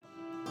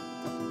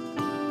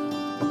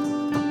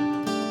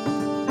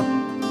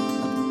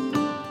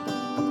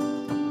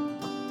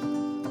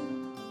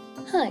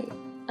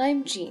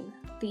I'm Jean,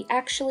 the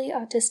actually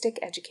autistic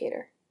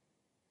educator.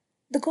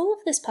 The goal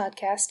of this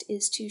podcast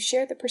is to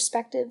share the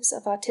perspectives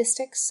of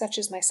autistics such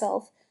as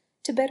myself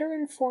to better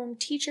inform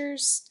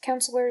teachers,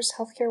 counselors,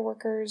 healthcare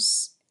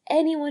workers,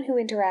 anyone who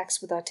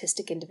interacts with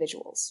autistic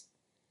individuals.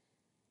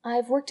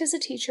 I've worked as a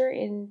teacher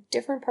in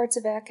different parts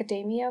of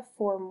academia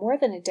for more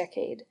than a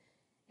decade,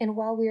 and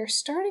while we are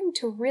starting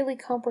to really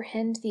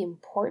comprehend the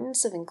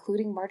importance of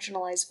including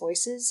marginalized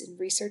voices in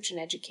research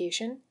and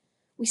education,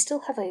 we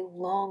still have a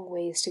long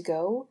ways to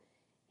go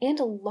and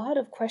a lot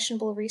of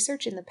questionable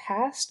research in the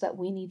past that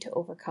we need to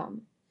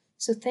overcome.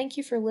 So thank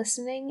you for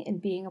listening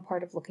and being a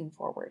part of Looking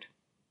Forward.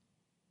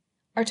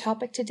 Our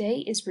topic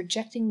today is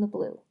Rejecting the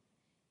Blue,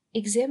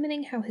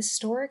 examining how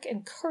historic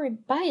and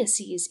current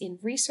biases in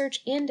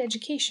research and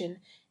education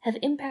have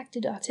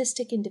impacted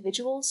autistic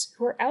individuals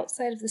who are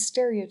outside of the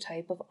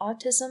stereotype of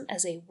autism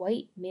as a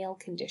white male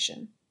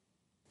condition.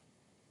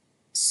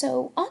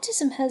 So,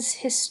 autism has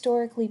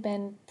historically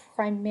been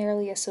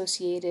primarily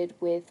associated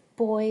with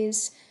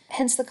boys,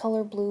 hence the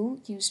color blue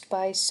used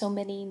by so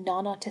many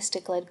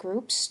non-autistic-led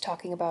groups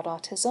talking about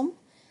autism.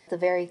 The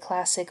very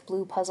classic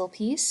blue puzzle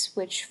piece,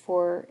 which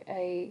for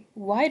a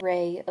wide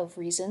array of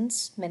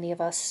reasons, many of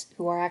us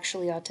who are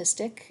actually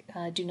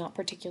autistic do not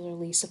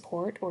particularly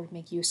support or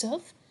make use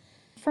of.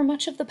 For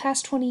much of the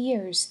past 20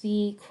 years,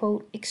 the,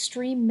 quote,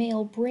 extreme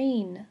male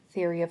brain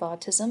theory of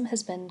autism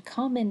has been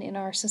common in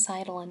our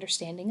societal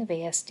understanding of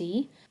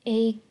ASD.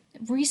 A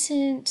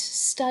recent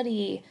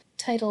study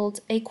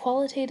titled A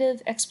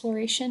Qualitative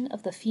Exploration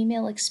of the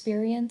Female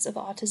Experience of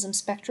Autism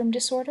Spectrum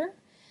Disorder,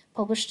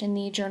 published in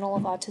the Journal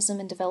of Autism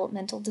and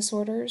Developmental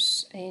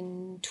Disorders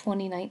in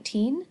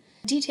 2019,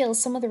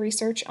 details some of the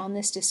research on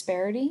this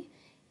disparity.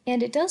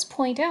 And it does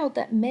point out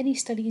that many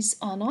studies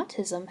on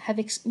autism have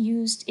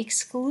used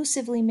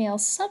exclusively male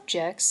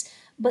subjects,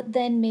 but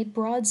then made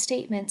broad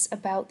statements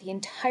about the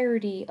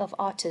entirety of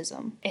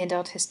autism and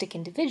autistic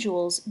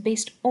individuals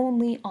based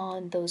only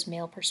on those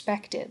male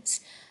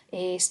perspectives.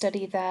 A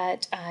study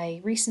that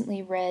I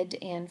recently read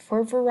and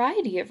for a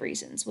variety of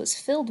reasons was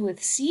filled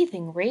with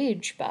seething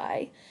rage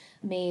by,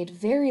 made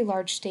very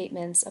large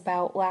statements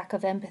about lack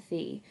of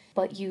empathy,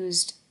 but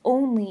used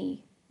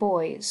only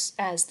boys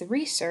as the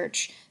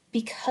research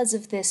because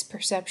of this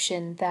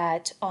perception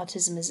that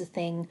autism is a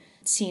thing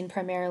seen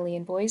primarily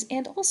in boys,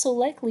 and also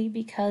likely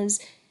because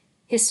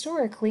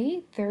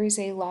historically there is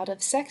a lot of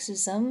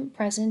sexism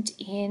present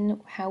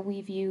in how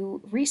we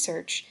view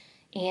research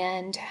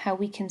and how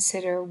we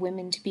consider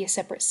women to be a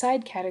separate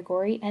side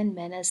category and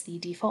men as the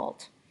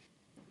default.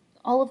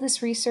 All of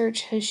this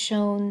research has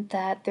shown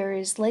that there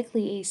is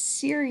likely a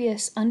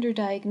serious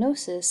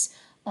underdiagnosis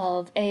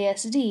of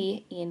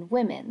ASD in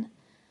women.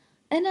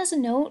 And as a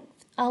note,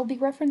 I'll be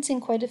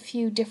referencing quite a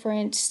few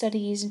different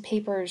studies and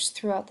papers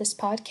throughout this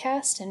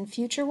podcast and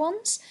future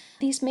ones.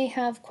 These may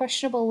have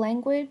questionable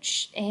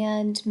language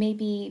and may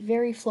be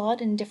very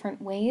flawed in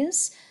different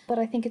ways, but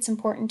I think it's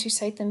important to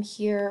cite them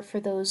here for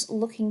those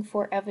looking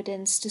for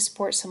evidence to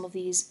support some of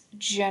these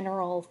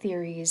general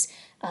theories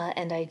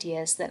and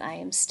ideas that I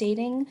am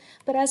stating.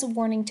 But as a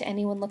warning to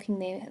anyone looking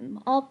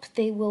them up,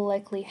 they will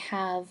likely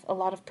have a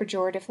lot of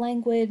pejorative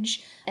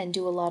language and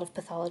do a lot of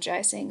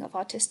pathologizing of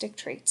autistic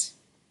traits.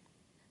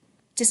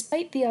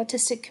 Despite the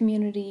autistic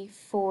community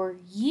for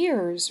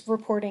years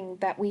reporting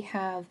that we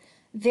have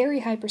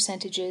very high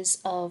percentages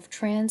of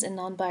trans and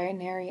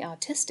non-binary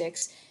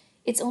autistics,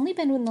 it's only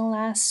been in the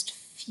last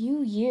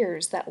few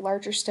years that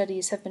larger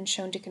studies have been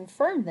shown to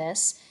confirm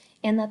this,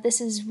 and that this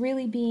is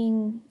really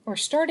being, or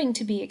starting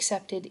to be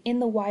accepted in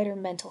the wider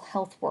mental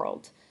health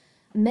world.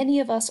 Many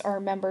of us are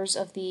members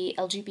of the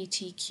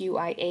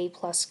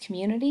LGBTQIA+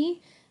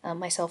 community,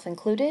 myself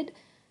included,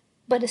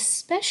 but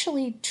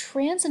especially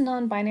trans and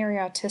non-binary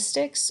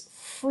autistics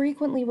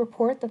frequently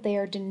report that they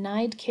are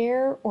denied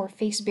care or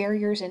face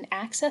barriers in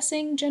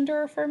accessing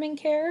gender-affirming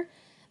care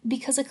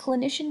because a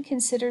clinician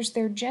considers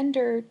their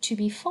gender to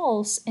be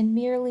false and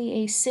merely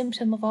a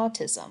symptom of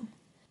autism.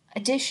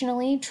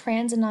 Additionally,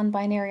 trans and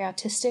non-binary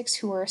autistics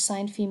who are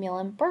assigned female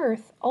in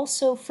birth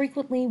also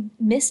frequently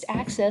missed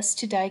access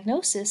to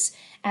diagnosis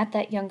at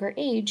that younger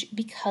age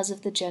because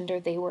of the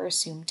gender they were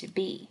assumed to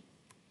be.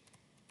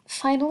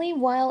 Finally,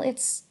 while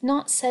it's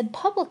not said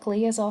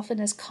publicly as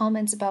often as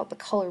comments about the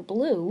color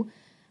blue,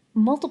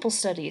 multiple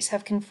studies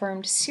have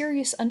confirmed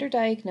serious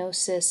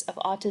underdiagnosis of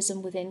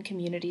autism within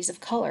communities of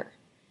color.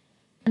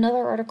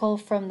 Another article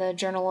from the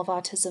Journal of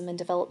Autism and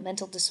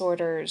Developmental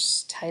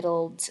Disorders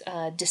titled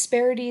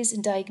Disparities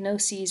in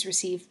Diagnoses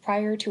Received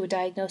Prior to a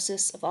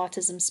Diagnosis of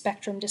Autism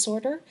Spectrum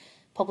Disorder,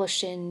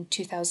 published in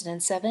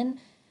 2007,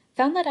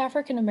 found that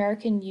African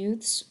American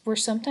youths were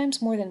sometimes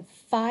more than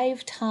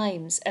 5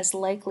 times as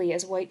likely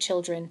as white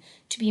children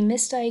to be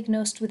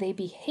misdiagnosed with a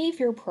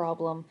behavior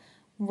problem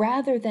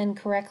rather than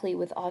correctly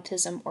with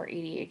autism or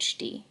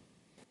ADHD.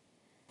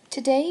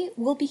 Today,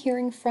 we'll be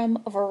hearing from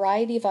a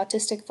variety of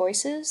autistic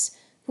voices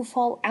who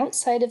fall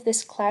outside of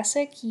this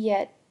classic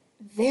yet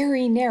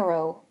very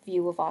narrow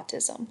view of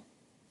autism.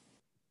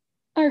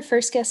 Our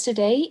first guest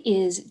today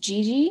is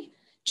Gigi.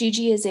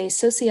 Gigi is a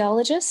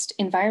sociologist,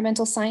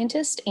 environmental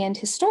scientist, and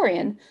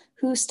historian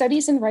who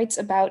studies and writes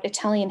about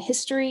Italian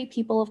history,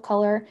 people of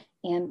color,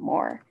 and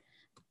more.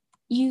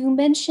 You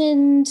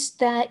mentioned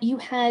that you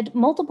had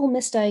multiple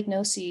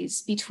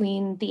misdiagnoses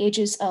between the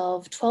ages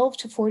of 12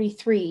 to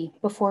 43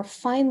 before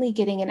finally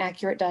getting an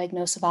accurate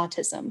diagnosis of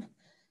autism.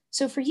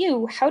 So for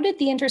you, how did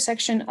the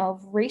intersection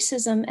of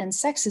racism and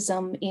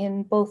sexism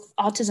in both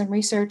autism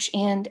research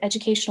and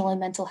educational and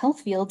mental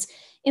health fields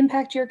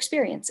impact your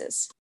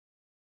experiences?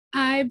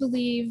 I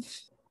believe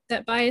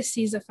that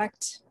biases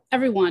affect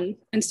everyone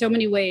in so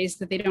many ways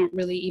that they don't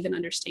really even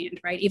understand,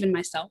 right? Even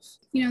myself.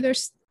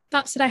 There's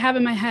thoughts that I have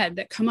in my head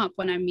that come up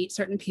when I meet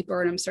certain people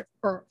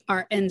or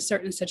are in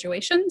certain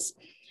situations.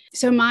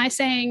 So my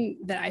saying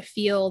that I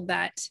feel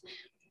that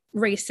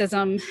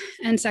racism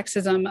and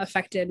sexism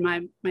affected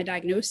my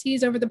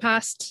diagnoses over the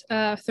past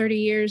 30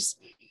 years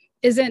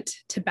isn't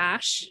to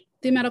bash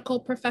the medical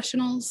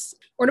professionals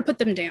or to put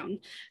them down.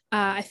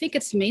 I think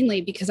it's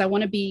mainly because I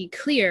want to be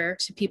clear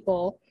to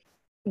people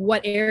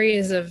what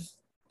areas of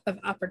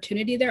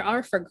opportunity there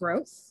are for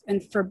growth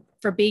and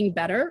for being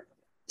better,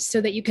 so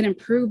that you can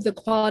improve the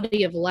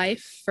quality of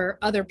life for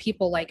other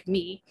people like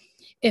me.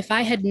 If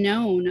I had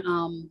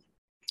known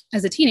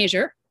as a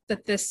teenager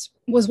that this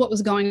was what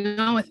was going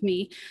on with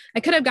me, I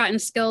could have gotten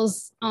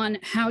skills on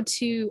how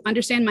to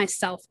understand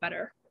myself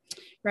better,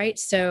 right?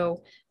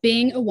 So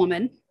being a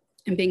woman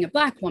and being a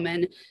Black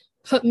woman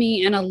put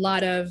me in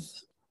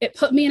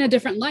a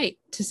different light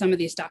to some of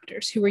these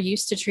doctors who were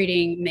used to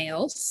treating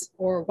males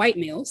or white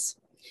males.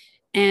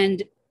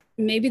 And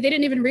maybe they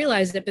didn't even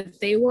realize it, but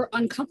they were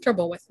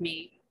uncomfortable with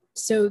me.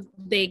 So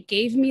they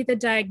gave me the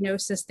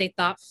diagnosis they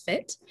thought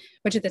fit,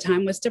 which at the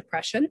time was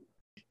depression.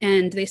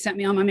 And they sent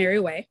me on my merry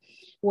way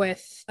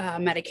with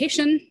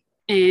medication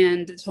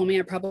and told me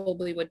I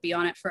probably would be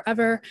on it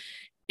forever.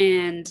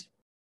 And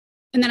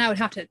then I would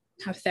have to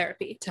have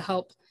therapy to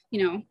help,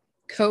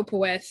 cope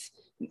with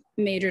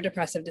major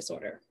depressive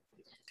disorder.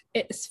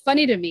 It's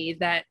funny to me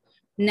that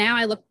now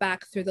I look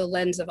back through the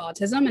lens of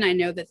autism and I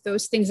know that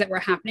those things that were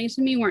happening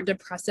to me weren't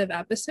depressive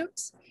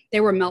episodes. They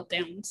were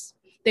meltdowns.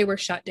 They were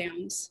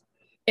shutdowns.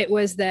 It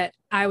was that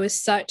I was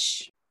so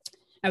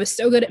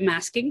good at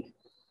masking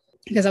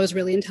because I was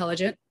really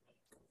intelligent,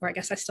 or I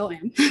guess I still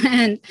am.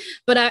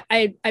 But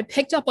I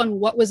picked up on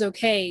what was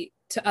okay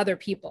to other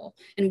people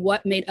and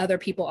what made other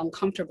people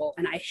uncomfortable.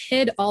 And I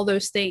hid all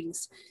those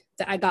things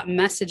that I got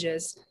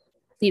messages,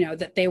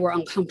 that they were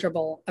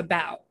uncomfortable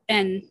about.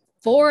 And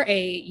for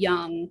a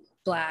young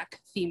Black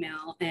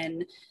female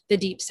in the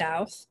Deep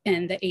South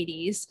in the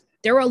 80s,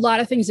 there were a lot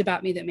of things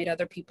about me that made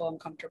other people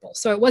uncomfortable.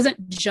 So it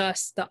wasn't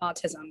just the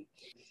autism.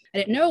 I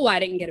didn't know why I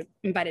didn't get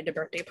invited to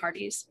birthday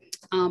parties.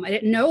 I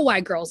didn't know why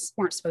girls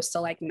weren't supposed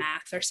to like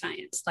math or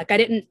science. Like I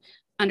didn't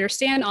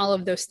understand all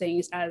of those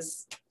things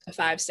as a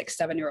 5, 6,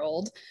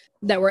 7-year-old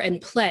that were in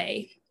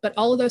play, but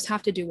all of those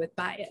have to do with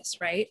bias,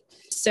 right?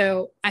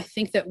 So I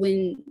think that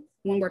when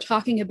we're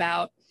talking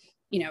about,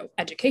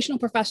 educational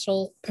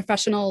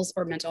professionals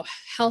or mental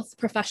health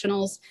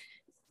professionals,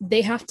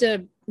 they have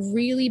to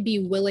really be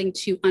willing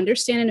to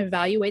understand and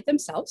evaluate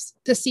themselves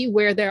to see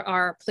where there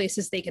are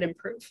places they can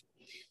improve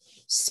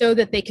so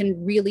that they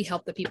can really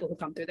help the people who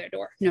come through their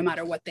door, no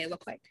matter what they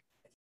look like.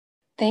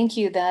 Thank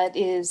you. That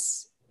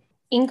is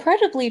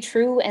incredibly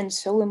true and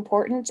so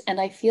important. And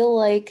I feel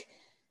like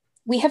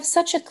we have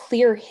such a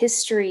clear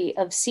history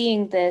of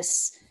seeing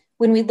this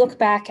when we look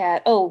back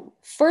at,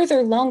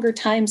 further longer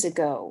times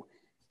ago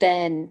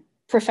than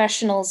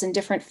professionals in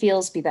different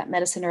fields, be that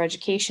medicine or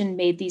education,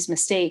 made these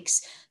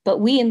mistakes. But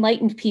we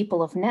enlightened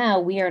people of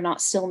now, we are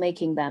not still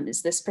making them,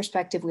 is this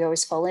perspective we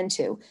always fall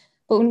into.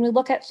 But when we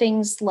look at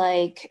things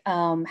like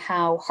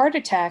how heart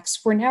attacks,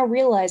 we're now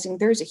realizing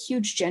there's a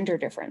huge gender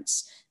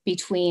difference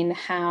between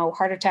how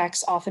heart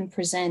attacks often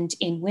present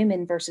in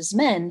women versus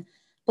men.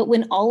 But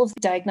when all of the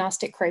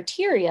diagnostic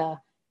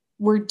criteria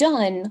were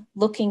done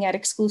looking at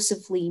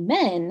exclusively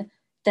men,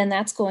 then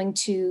that's going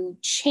to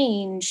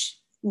change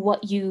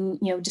what you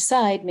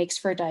decide makes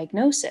for a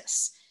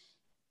diagnosis.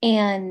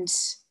 And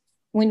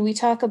when we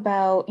talk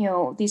about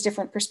these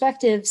different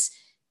perspectives,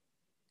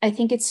 I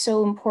think it's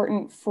so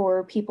important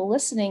for people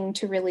listening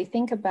to really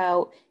think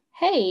about,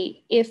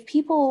 hey, if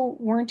people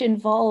weren't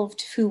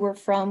involved who were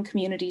from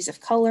communities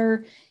of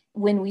color,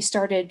 when we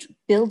started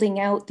building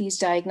out these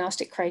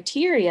diagnostic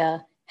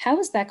criteria, how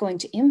is that going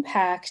to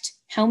impact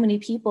how many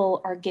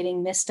people are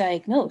getting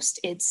misdiagnosed?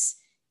 It's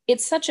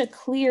such a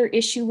clear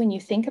issue when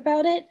you think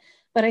about it,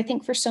 but I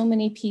think for so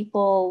many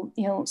people,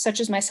 such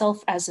as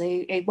myself as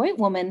a white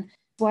woman,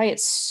 why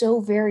it's so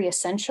very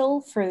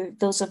essential for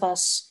those of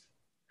us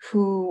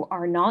who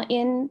are not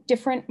in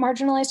different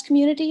marginalized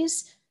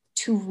communities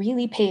to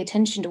really pay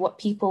attention to what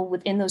people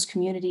within those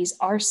communities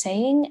are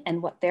saying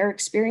and what their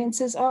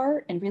experiences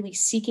are, and really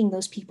seeking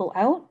those people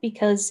out,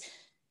 because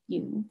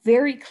you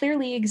very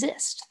clearly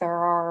exist. There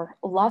are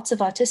lots of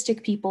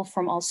autistic people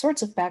from all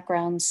sorts of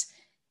backgrounds,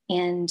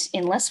 and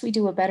unless we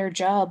do a better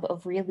job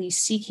of really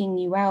seeking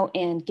you out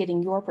and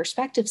getting your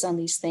perspectives on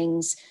these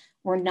things,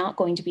 we're not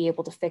going to be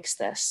able to fix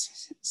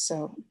this.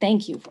 So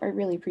thank you. I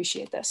really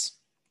appreciate this.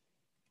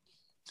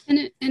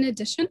 And in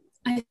addition,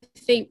 I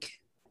think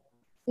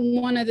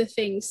one of the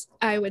things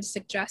I would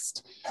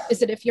suggest is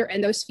that if you're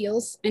in those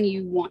fields and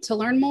you want to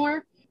learn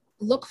more,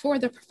 look for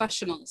the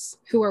professionals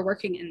who are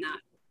working in that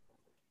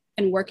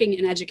and working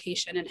in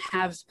education and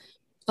have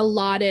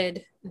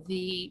allotted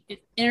the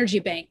energy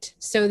banked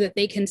so that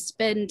they can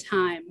spend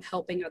time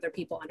helping other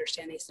people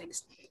understand these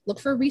things. Look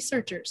for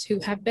researchers who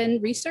have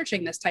been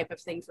researching this type of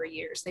thing for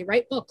years. They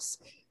write books,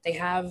 they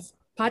have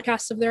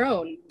podcasts of their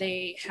own,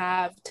 they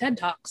have TED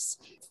Talks.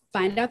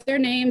 Find out their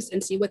names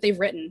and see what they've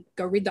written.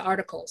 Go read the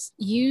articles.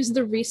 Use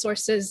the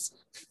resources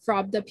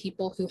from the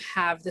people who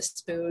have the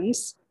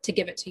spoons to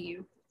give it to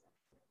you.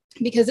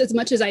 Because as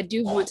much as I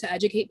do want to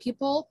educate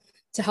people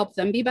to help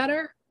them be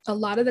better, a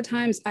lot of the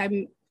times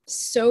I'm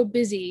so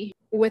busy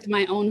with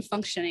my own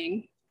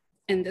functioning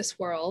in this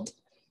world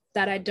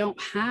that I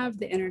don't have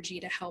the energy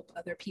to help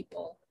other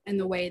people in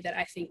the way that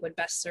I think would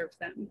best serve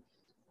them.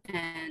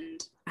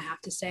 And I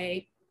have to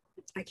say,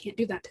 I can't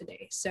do that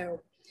today.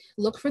 So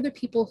look for the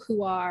people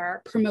who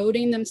are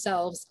promoting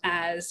themselves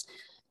as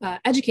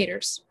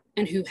educators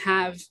and who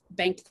have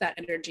banked that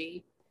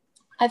energy.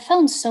 I've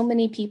found so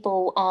many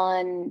people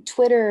on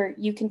Twitter.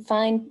 You can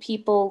find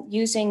people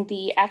using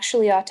the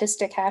actually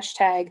autistic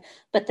hashtag,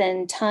 but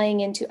then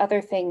tying into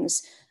other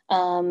things.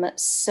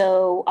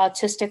 So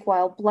autistic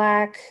while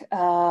black,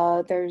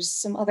 there's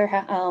some other,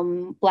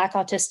 black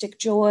autistic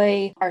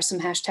joy are some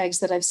hashtags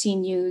that I've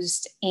seen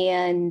used.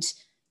 And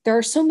there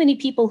are so many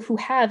people who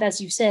have, as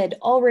you said,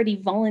 already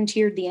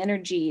volunteered the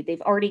energy. They've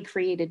already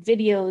created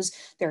videos,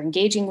 they're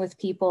engaging with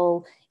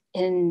people.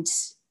 And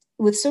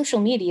with social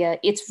media,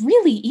 it's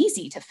really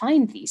easy to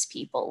find these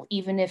people,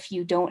 even if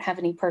you don't have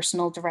any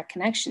personal direct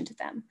connection to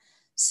them.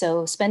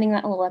 So spending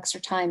that little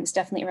extra time is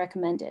definitely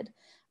recommended.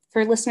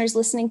 For listeners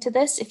listening to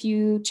this, if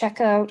you check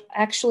out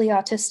Actually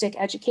Autistic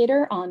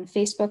Educator on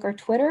Facebook or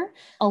Twitter,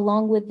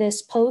 along with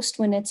this post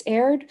when it's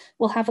aired,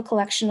 we'll have a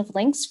collection of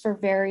links for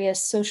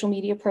various social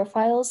media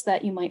profiles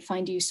that you might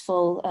find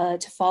useful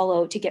to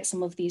follow to get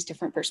some of these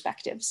different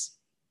perspectives.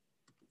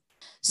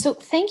 So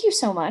thank you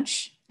so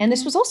much. And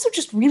this was also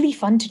just really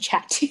fun to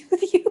chat to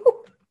with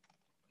you.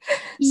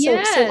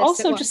 Yes, so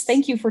also just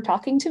thank you for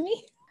talking to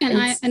me. And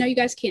I know you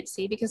guys can't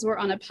see because we're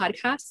on a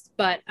podcast,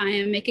 but I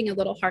am making a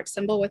little heart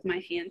symbol with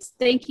my hands.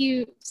 Thank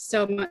you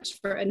so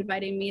much for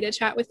inviting me to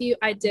chat with you.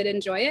 I did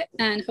enjoy it,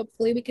 and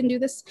hopefully we can do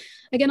this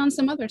again on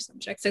some other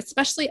subjects,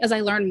 especially as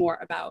I learn more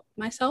about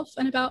myself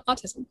and about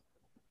autism.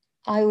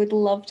 I would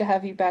love to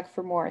have you back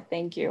for more.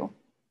 Thank you.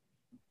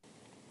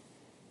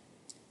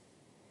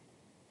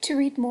 To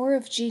read more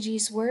of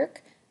Gigi's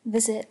work,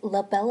 visit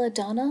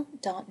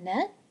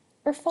labelladonna.net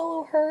or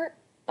follow her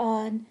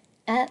on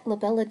at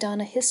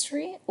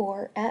labelladonnahistory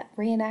or at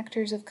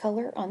reenactors of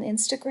color on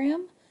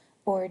Instagram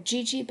or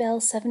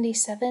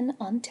gigibell77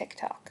 on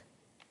TikTok.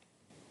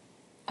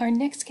 Our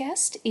next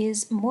guest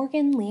is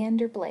Morgan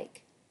Leander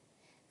Blake.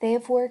 They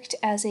have worked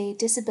as a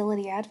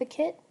disability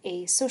advocate,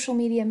 a social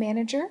media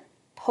manager,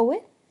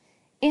 poet,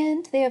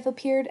 and they have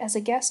appeared as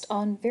a guest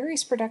on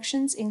various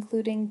productions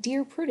including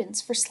Dear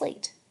Prudence for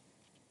Slate.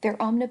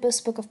 Their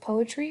omnibus book of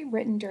poetry,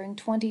 written during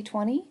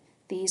 2020,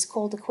 These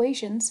Cold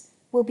Equations,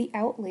 will be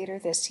out later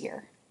this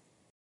year.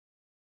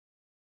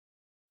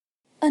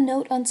 A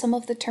note on some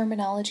of the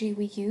terminology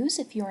we use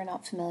if you are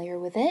not familiar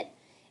with it.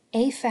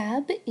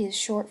 AFAB is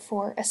short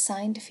for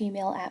assigned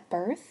female at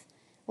birth,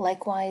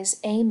 likewise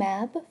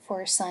AMAB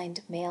for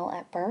assigned male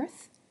at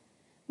birth.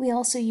 We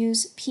also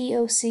use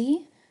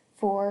POC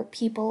for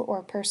people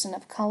or person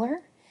of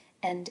color,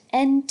 and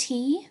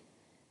NT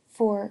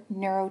for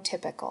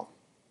neurotypical.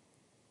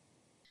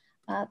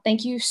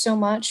 Thank you so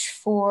much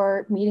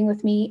for meeting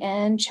with me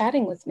and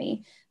chatting with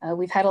me.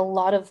 We've had a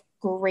lot of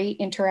great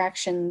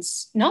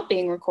interactions not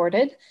being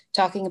recorded,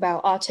 talking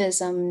about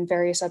autism and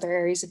various other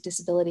areas of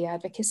disability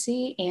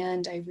advocacy,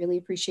 and I really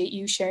appreciate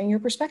you sharing your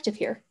perspective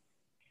here.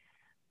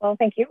 Well,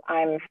 thank you.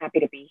 I'm happy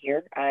to be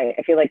here. I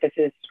feel like this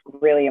is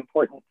really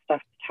important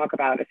stuff to talk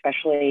about,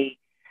 especially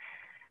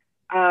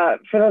for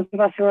those of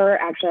us who are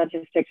actually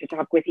autistic, to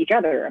talk with each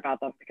other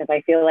about them, because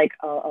I feel like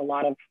a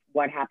lot of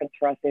what happens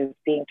for us is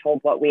being told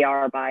what we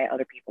are by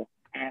other people,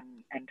 and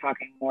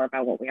talking more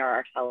about what we are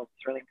ourselves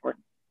is really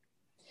important.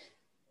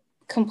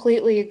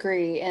 Completely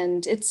agree.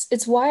 And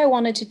it's why I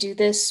wanted to do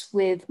this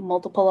with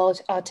multiple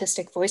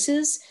autistic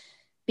voices,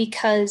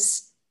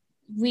 because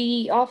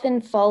we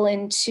often fall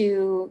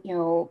into,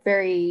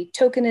 very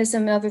tokenism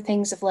and other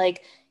things of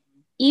like,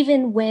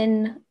 even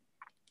when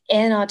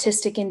an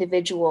autistic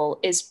individual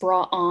is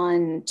brought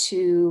on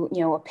to,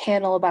 a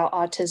panel about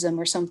autism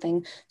or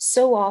something,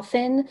 so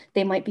often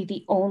they might be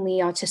the only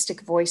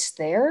autistic voice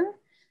there,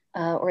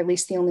 or at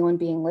least the only one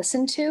being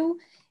listened to.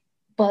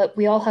 But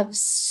we all have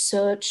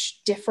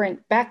such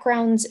different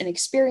backgrounds and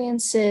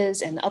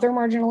experiences and other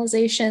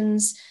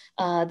marginalizations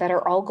that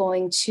are all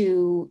going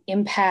to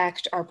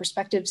impact our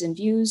perspectives and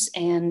views.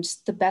 And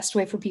the best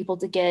way for people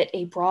to get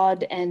a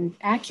broad and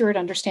accurate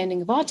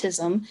understanding of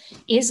autism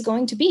is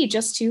going to be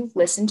just to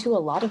listen to a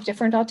lot of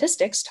different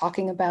autistics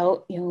talking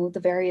about, the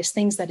various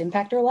things that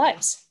impact our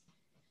lives.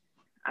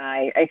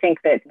 I think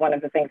that one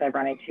of the things I've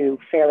run into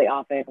fairly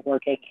often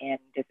working in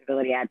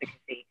disability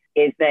advocacy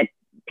is that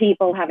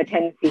people have a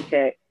tendency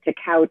to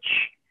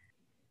couch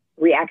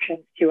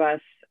reactions to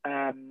us,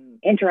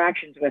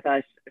 interactions with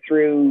us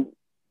through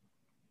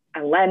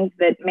a lens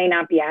that may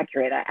not be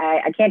accurate.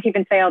 I can't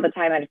even say all the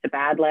time that it's a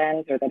bad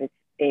lens or that it's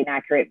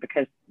inaccurate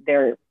because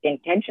their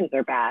intentions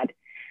are bad,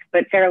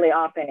 but fairly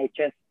often it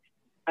just,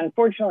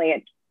 unfortunately,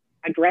 it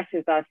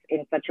addresses us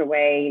in such a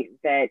way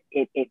that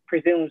it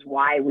presumes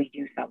why we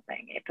do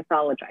something. It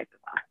pathologizes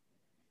us.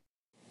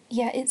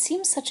 Yeah, it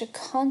seems such a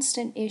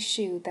constant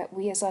issue that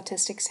we as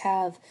autistics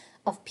have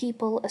of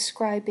people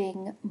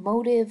ascribing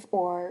motive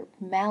or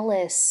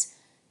malice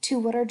to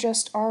what are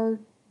just our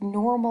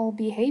normal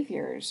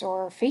behaviors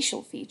or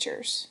facial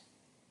features.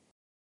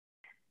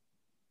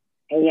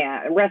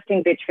 Yeah,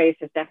 resting bitch face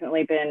has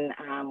definitely been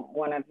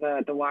one of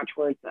the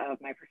watchwords of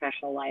my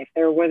professional life.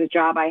 There was a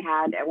job I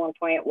had at one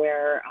point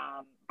where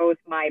both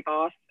my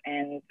boss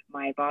and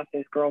my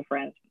boss's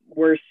girlfriend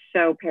were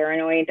so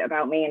paranoid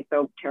about me and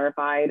so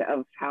terrified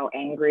of how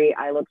angry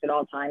I looked at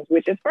all times,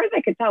 which as far as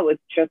I could tell was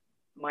just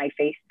my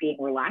face being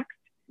relaxed,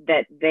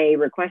 that they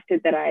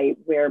requested that I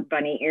wear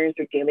bunny ears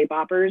or daily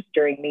boppers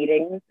during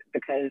meetings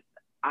because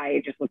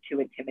I just looked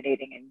too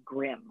intimidating and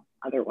grim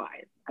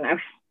otherwise. And I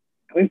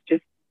was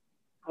just,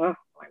 oh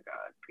my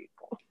God,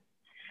 people.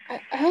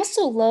 I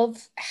also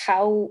love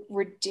how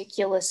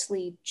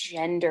ridiculously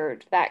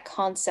gendered that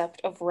concept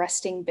of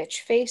resting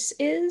bitch face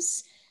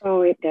is.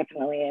 Oh, it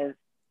definitely is.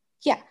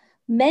 Yeah,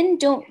 men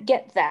don't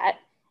get that.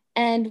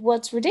 And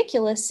what's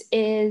ridiculous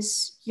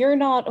is you're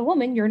not a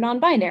woman, you're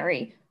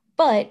non-binary.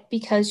 But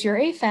because you're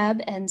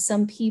AFAB and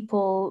some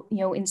people,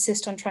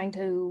 insist on trying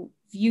to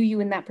view you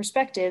in that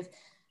perspective,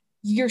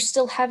 you're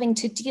still having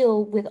to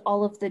deal with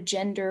all of the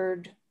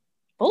gendered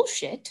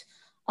bullshit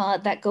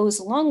that goes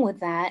along with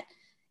that.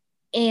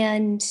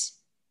 And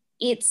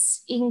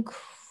it's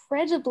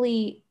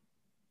incredibly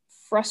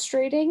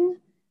frustrating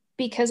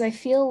because I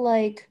feel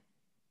like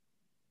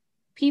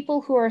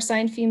people who are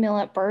assigned female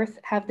at birth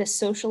have this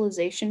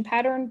socialization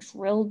pattern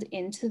drilled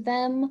into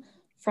them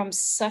from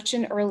such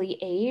an early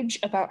age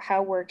about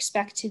how we're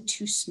expected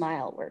to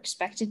smile, we're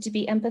expected to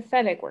be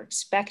empathetic, we're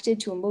expected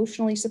to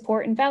emotionally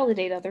support and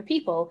validate other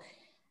people,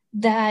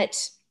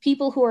 that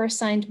people who are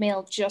assigned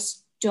male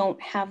just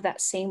don't have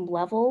that same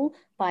level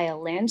by a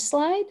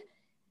landslide.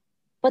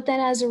 But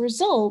then as a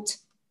result,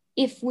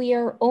 if we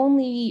are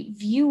only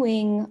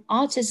viewing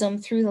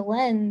autism through the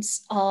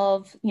lens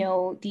of,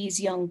 these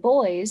young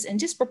boys, and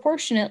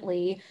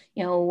disproportionately,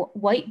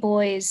 white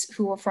boys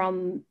who are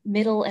from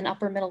middle and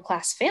upper middle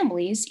class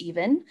families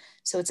even,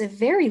 so it's a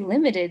very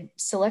limited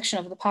selection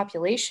of the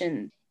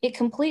population, it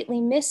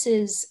completely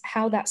misses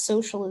how that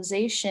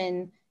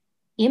socialization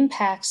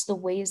impacts the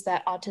ways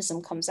that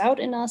autism comes out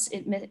in us.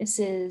 It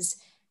misses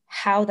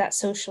how that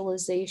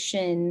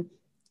socialization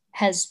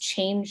has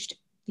changed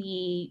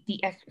the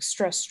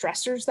extra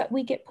stressors that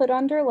we get put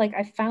under. Like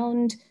I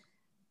found,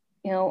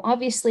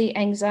 obviously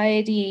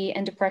anxiety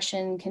and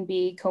depression can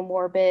be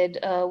comorbid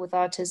with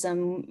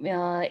autism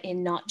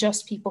in not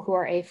just people who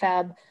are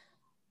AFAB,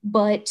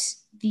 but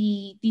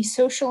the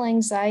social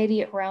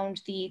anxiety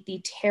around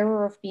the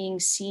terror of being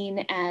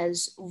seen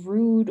as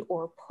rude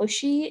or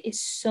pushy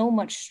is so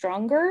much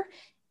stronger.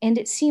 And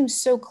it seems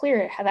so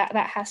clear how that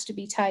has to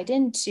be tied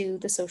into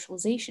the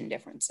socialization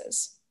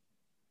differences.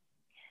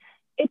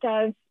 It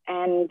does,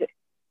 and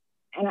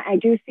I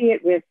do see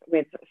it with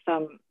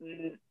some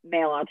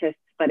male autists,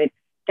 but it's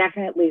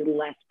definitely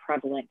less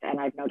prevalent. And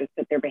I've noticed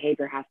that their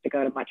behavior has to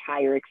go to much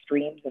higher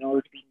extremes in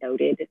order to be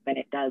noted than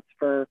it does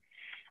for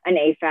an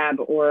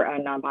AFAB or a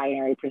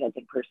non-binary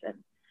presenting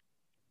person.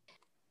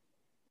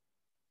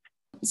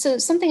 So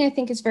something I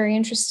think is very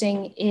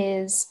interesting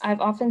is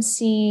I've often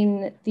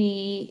seen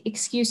the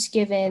excuse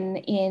given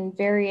in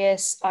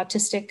various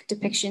autistic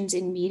depictions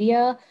in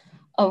media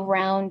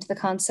around the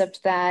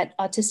concept that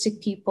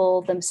autistic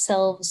people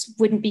themselves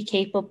wouldn't be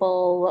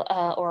capable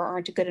or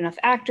aren't a good enough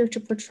actor to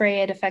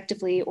portray it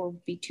effectively or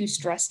be too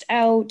stressed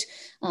out.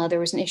 There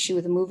was an issue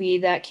with a movie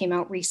that came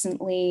out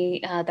recently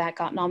that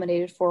got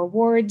nominated for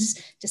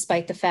awards,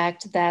 despite the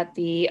fact that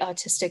the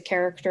autistic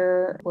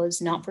character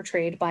was not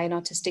portrayed by an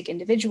autistic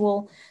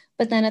individual.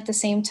 But then at the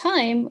same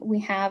time, we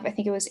have, I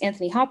think it was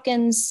Anthony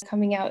Hopkins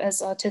coming out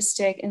as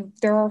autistic. And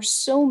there are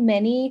so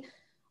many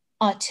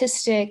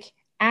autistic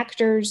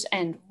actors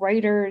and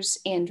writers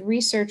and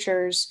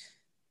researchers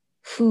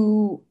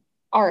who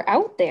are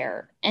out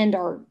there and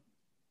are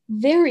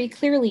very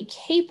clearly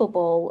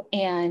capable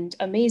and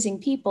amazing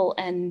people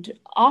and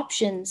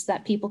options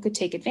that people could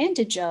take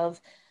advantage of.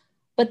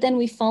 But then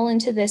we fall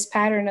into this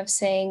pattern of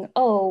saying,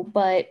 oh,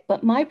 but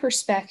my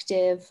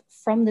perspective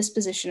from this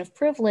position of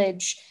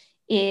privilege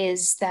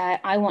is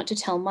that I want to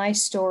tell my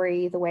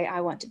story the way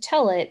I want to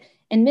tell it,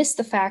 and miss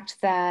the fact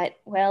that,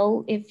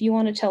 well, if you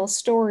want to tell a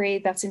story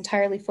that's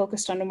entirely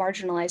focused on a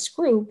marginalized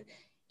group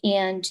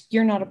and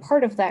you're not a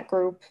part of that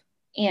group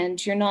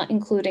and you're not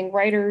including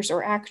writers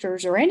or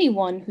actors or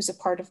anyone who's a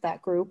part of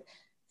that group,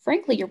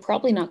 frankly, you're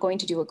probably not going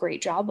to do a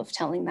great job of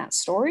telling that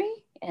story.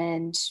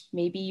 and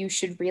maybe you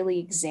should really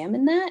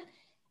examine that.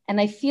 And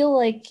I feel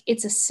like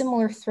it's a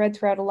similar thread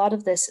throughout a lot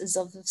of this, is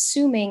of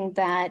assuming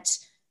that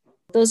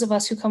those of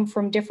us who come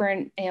from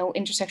different,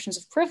 intersections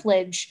of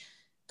privilege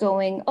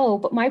going, oh,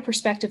 but my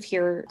perspective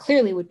here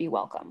clearly would be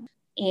welcome.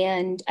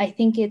 And I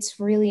think it's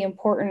really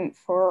important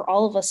for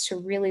all of us to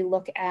really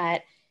look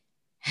at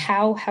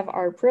how have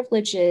our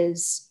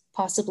privileges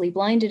possibly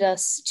blinded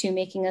us to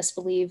making us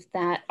believe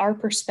that our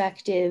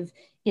perspective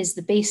is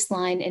the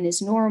baseline and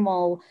is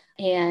normal,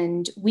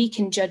 and we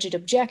can judge it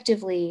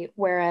objectively,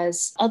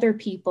 whereas other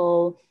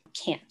people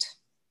can't.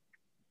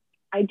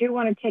 I do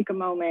want to take a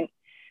moment,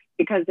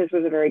 because this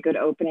was a very good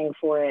opening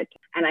for it.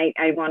 And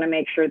I want to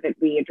make sure that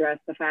we address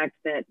the fact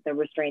that the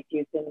restraints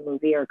used in the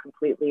movie are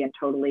completely and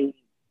totally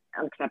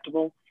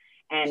unacceptable,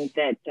 and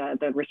that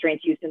the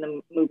restraints used in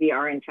the movie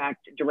are in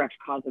fact a direct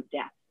cause of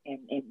death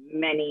in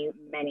many,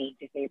 many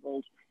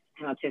disabled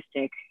and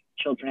autistic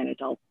children and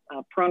adults.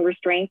 Prone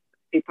restraints,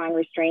 supine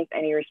restraints,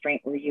 any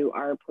restraint where you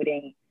are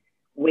putting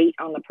weight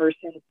on the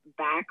person's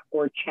back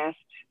or chest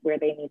where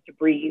they need to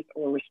breathe,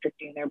 or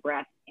restricting their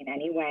breath in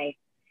any way,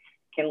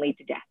 can lead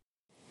to death.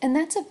 And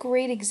that's a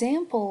great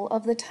example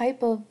of the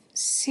type of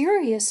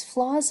serious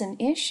flaws and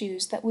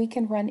issues that we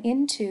can run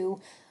into,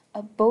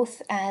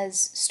 both as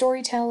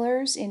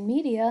storytellers in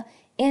media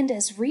and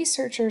as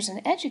researchers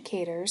and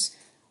educators,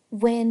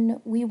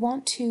 when we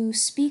want to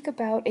speak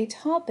about a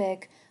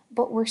topic,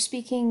 but we're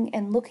speaking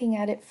and looking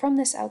at it from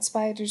this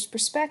outsider's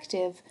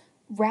perspective,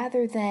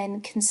 rather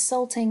than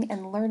consulting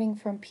and learning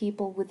from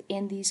people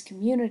within these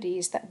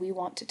communities that we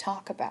want to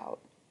talk about.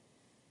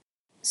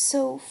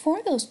 So,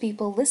 for those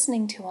people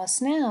listening to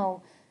us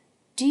now,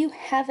 do you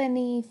have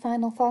any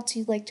final thoughts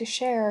you'd like to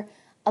share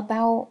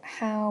about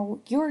how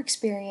your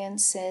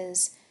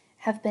experiences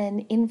have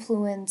been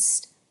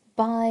influenced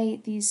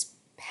by these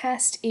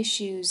past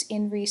issues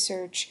in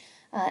research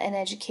and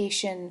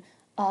education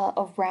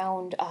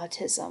around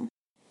autism,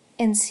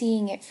 and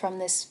seeing it from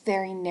this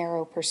very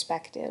narrow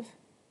perspective?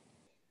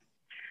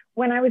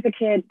 When I was a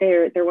kid,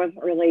 there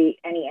wasn't really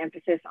any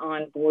emphasis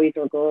on boys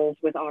or girls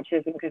with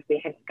autism, because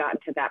we hadn't gotten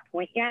to that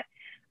point yet.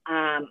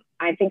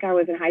 I think I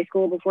was in high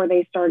school before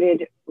they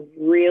started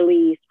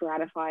really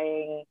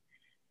stratifying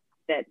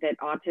that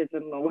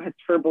autism was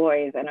for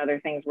boys and other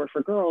things were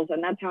for girls.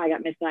 And that's how I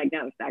got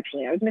misdiagnosed,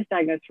 actually. I was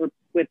misdiagnosed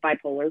with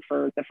bipolar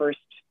for the first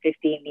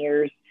 15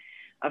 years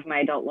of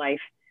my adult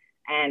life.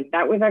 And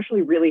that was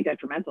actually really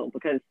detrimental,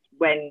 because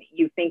when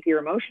you think your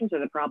emotions are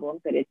the problem,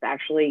 that it's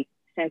actually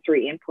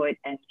sensory input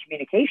and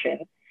communication,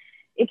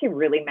 it can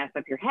really mess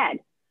up your head.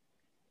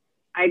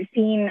 I've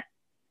seen,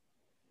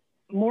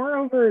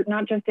 moreover,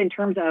 not just in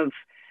terms of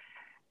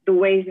the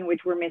ways in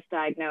which we're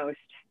misdiagnosed,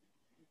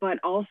 but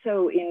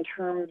also in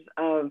terms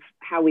of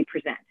how we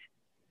present.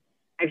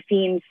 I've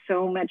seen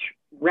so much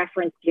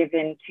reference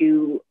given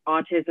to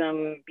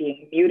autism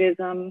being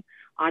mutism,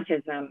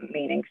 autism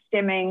meaning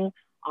stimming,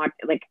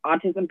 like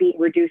autism being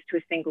reduced to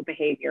a single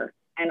behavior.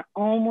 And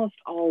almost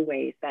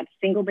always that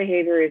single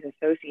behavior is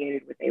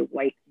associated with a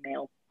white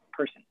male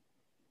person.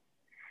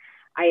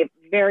 I have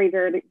very,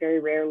 very, very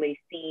rarely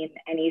seen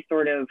any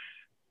sort of,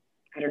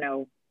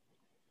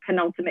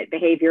 penultimate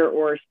behavior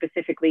or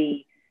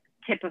specifically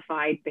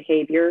typified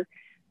behavior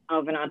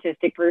of an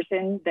autistic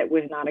person that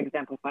was not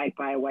exemplified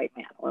by a white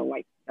man, or a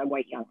white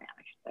young man,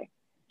 I should say.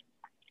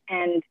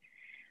 And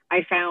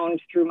I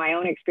found through my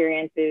own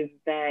experiences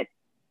that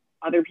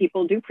other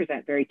people do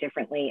present very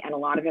differently, and a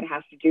lot of it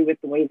has to do with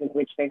the ways in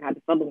which they've had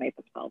to sublimate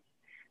themselves.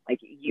 Like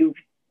you've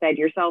said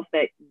yourself,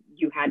 that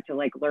you had to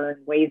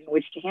learn ways in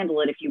which to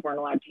handle it if you weren't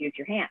allowed to use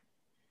your hands.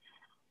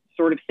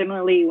 Sort of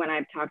similarly, when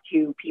I've talked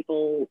to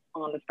people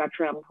on the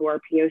spectrum who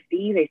are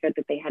POC, they said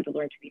that they had to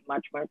learn to be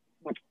much, much,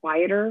 much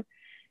quieter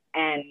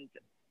and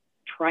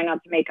try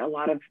not to make a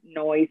lot of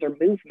noise or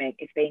movement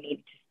if they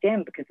needed to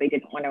stim, because they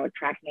didn't want to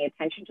attract any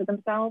attention to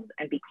themselves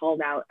and be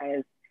called out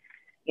as,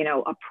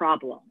 a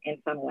problem in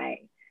some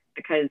way,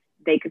 because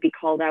they could be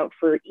called out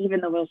for even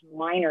the most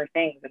minor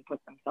things and put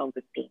themselves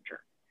in danger.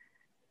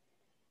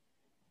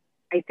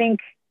 I think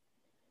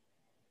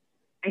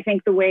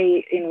the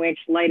way in which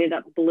Lighted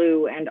Up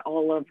Blue and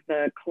all of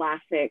the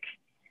classic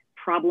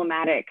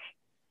problematic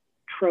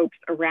tropes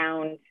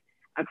around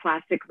a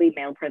classically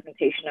male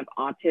presentation of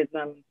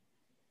autism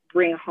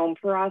bring home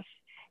for us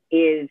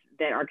is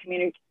that our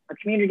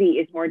community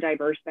is more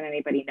diverse than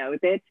anybody knows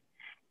it.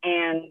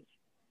 And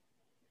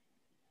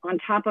on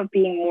top of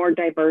being more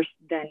diverse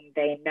than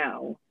they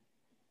know,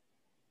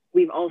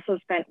 we've also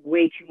spent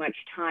way too much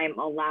time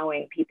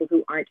allowing people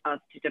who aren't us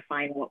to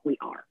define what we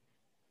are.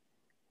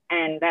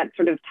 And that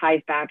sort of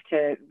ties back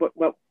to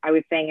what I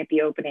was saying at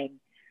the opening.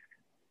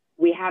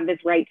 We have this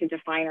right to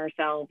define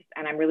ourselves,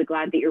 and I'm really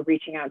glad that you're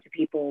reaching out to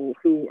people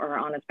who are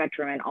on the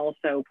spectrum and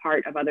also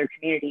part of other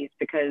communities,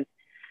 because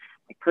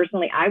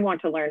personally, I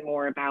want to learn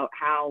more about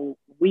how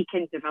we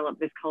can develop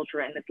this culture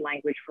and this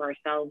language for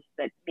ourselves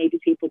that maybe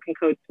people can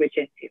code switch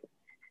into.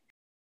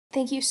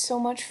 Thank you so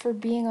much for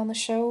being on the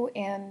show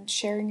and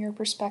sharing your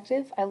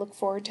perspective. I look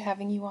forward to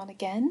having you on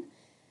again.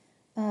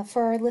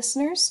 For our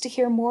listeners, to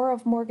hear more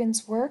of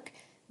Morgan's work,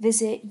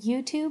 Visit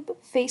YouTube,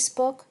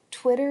 Facebook,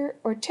 Twitter,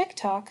 or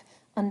TikTok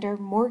under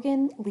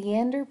Morgan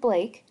Leander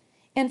Blake,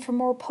 and for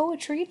more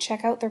poetry,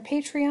 check out their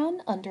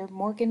Patreon under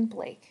Morgan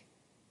Blake.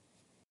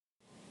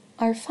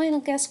 Our final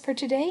guest for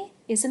today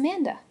is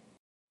Amanda.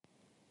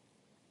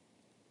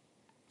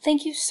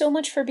 Thank you so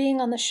much for being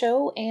on the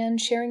show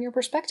and sharing your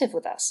perspective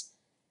with us.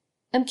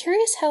 I'm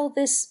curious how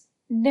this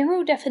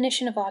narrow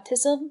definition of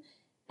autism,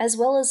 as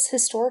well as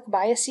historic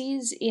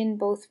biases in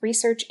both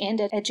research and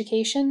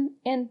education,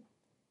 and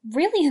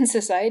really in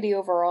society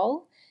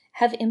overall,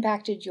 have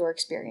impacted your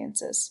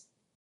experiences.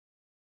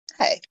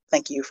 Hi,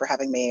 thank you for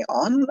having me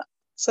on.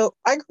 So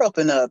I grew up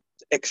in a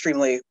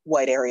extremely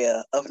white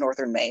area of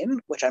northern Maine,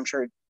 which I'm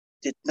sure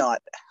did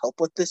not help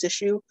with this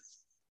issue.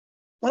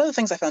 One of the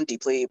things I found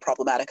deeply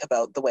problematic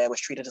about the way I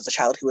was treated as a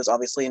child who was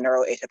obviously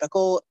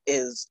neuroatypical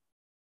is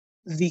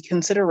the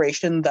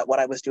consideration that what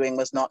I was doing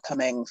was not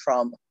coming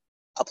from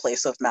a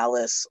place of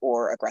malice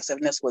or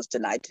aggressiveness was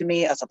denied to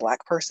me as a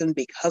Black person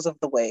because of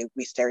the way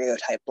we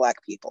stereotype Black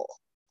people.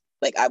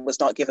 Like, I was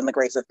not given the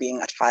grace of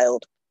being a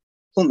child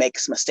who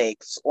makes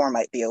mistakes or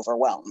might be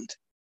overwhelmed.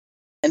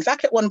 In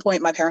fact, at one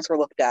point, my parents were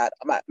looked at,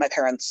 my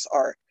parents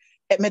are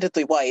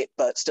admittedly white,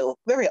 but still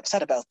very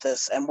upset about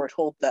this, and were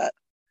told that,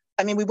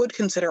 I mean, we would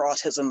consider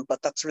autism,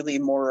 but that's really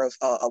more of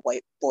a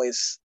white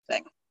boys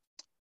thing.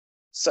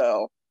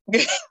 So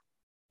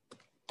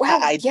Wow,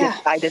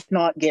 I did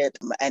not get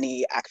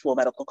any actual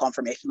medical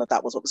confirmation that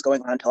that was what was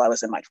going on until I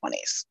was in my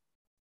 20s.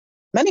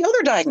 Many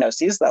other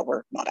diagnoses that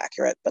were not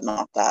accurate, but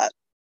not that.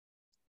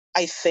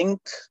 I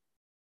think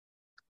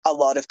a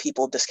lot of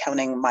people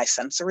discounting my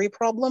sensory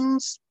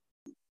problems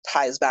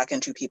ties back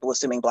into people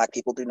assuming Black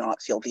people do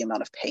not feel the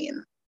amount of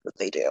pain that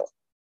they do.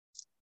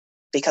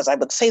 Because I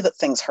would say that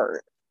things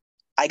hurt.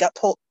 I got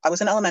told, I was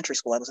in elementary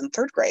school, I was in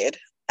 3rd grade,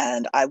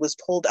 and I was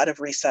pulled out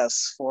of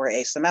recess for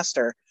a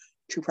semester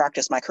to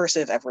practice my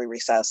cursive every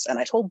recess. And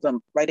I told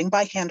them, writing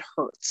by hand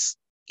hurts.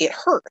 It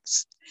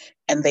hurts.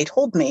 And they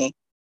told me,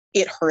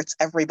 it hurts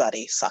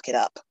everybody, suck it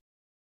up.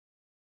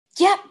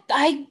 Yeah,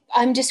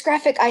 I'm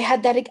dysgraphic. I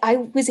had that. I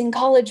was in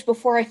college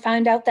before I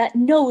found out that,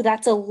 no,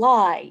 that's a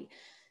lie.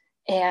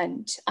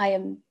 And I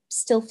am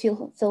still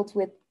filled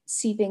with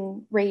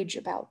seething rage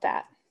about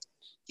that.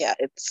 Yeah,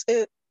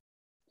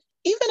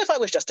 even if I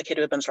was just a kid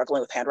who had been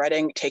struggling with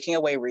handwriting, taking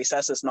away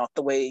recess is not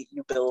the way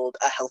you build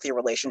a healthy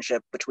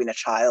relationship between a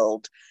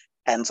child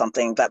and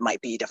something that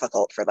might be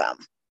difficult for them.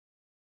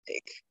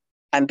 Like,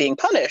 I'm being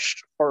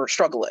punished for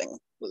struggling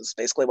was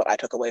basically what I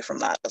took away from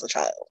that as a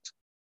child.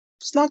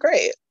 It's not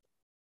great.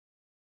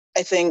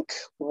 I think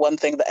one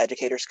thing that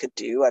educators could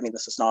do, I mean,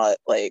 this is not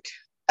like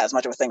as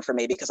much of a thing for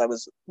me because I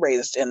was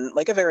raised in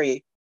like a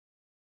very,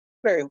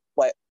 very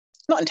white,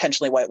 not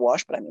intentionally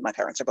whitewashed, but I mean, my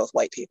parents are both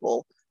white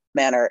people,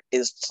 manner,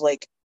 is to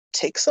like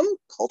take some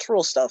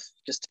cultural stuff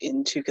just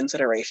into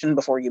consideration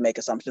before you make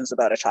assumptions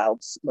about a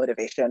child's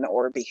motivation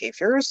or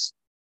behaviors.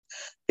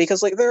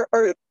 Because like there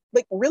are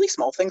like really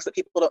small things that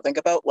people don't think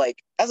about, like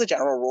as a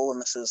general rule,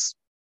 and this is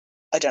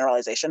a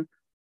generalization,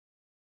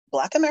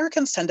 Black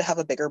Americans tend to have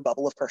a bigger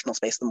bubble of personal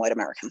space than white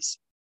Americans.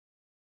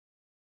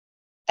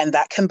 And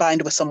that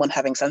combined with someone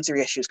having sensory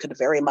issues could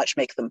very much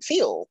make them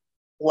feel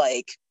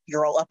like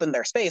you're all up in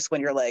their space when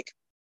you're like,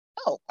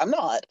 oh, I'm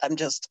not. I'm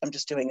just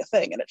doing a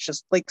thing. And it's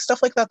just like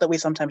stuff like that that we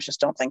sometimes just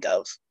don't think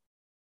of.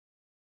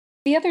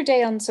 The other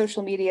day on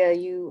social media,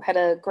 you had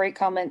a great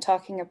comment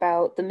talking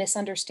about the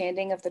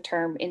misunderstanding of the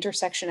term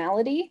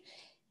intersectionality.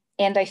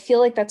 And I feel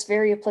like that's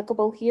very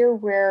applicable here,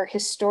 where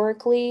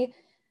historically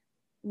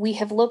we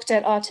have looked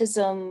at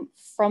autism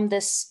from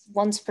this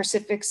one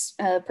specific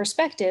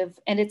perspective,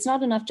 and it's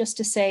not enough just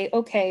to say,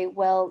 okay,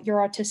 well, you're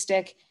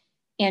autistic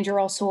and you're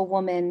also a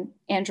woman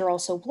and you're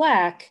also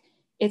Black.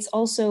 It's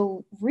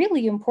also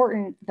really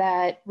important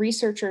that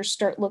researchers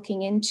start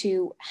looking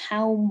into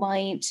how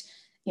might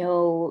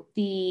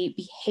the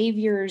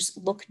behaviors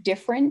look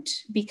different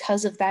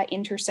because of that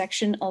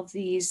intersection of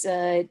these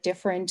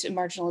different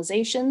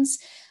marginalizations,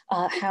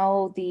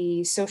 how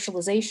the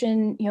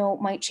socialization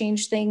might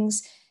change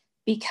things,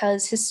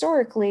 because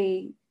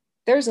historically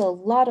there's a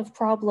lot of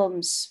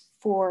problems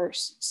for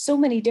so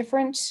many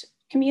different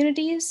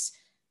communities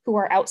who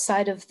are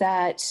outside of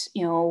that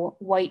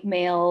white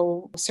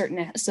male,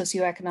 certain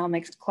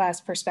socioeconomic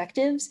class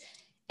perspectives.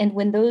 And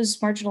when those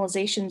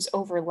marginalizations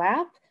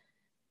overlap,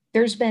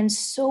 there's been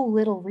so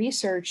little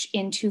research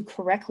into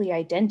correctly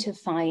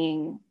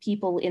identifying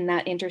people in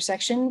that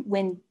intersection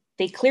when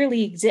they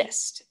clearly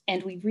exist.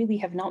 And we really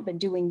have not been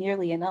doing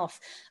nearly enough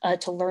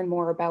to learn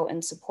more about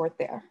and support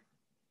there.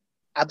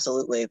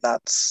 Absolutely.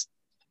 That's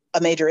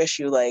a major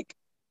issue. Like,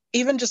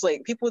 even just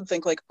like people would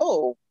think like,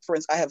 oh, for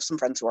instance, I have some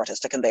friends who are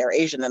autistic and they are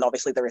Asian, and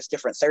obviously there is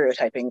different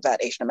stereotyping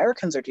that Asian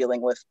Americans are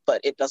dealing with,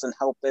 but it doesn't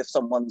help if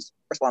someone's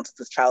response to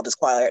this child is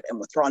quiet and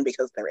withdrawn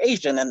because they're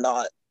Asian and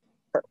not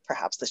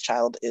perhaps this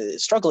child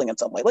is struggling in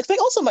some way. Like, they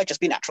also might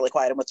just be naturally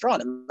quiet and withdrawn,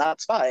 and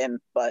that's fine.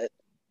 But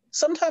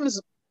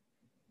sometimes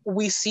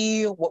we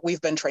see what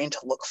we've been trained to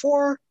look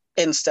for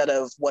instead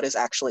of what is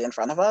actually in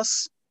front of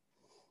us.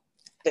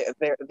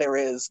 there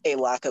is a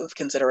lack of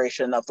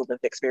consideration of the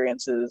lived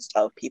experiences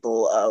of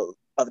people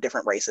of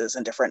different races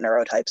and different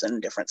neurotypes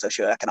and different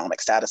socioeconomic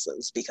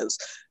statuses, because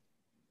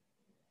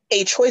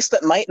a choice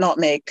that might not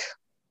make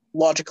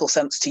logical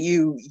sense to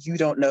you, you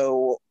don't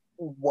know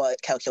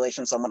what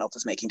calculations someone else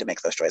is making to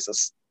make those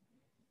choices.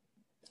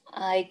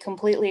 I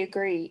completely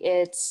agree.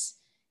 It's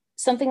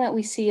something that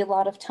we see a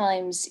lot of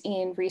times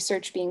in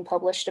research being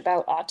published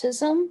about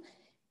autism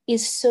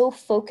is so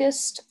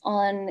focused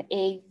on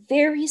a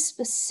very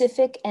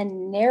specific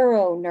and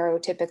narrow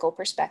neurotypical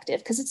perspective,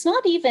 because it's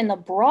not even a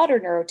broader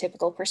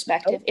neurotypical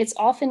perspective. It's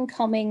often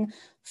coming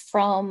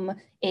from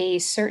a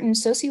certain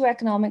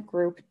socioeconomic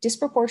group,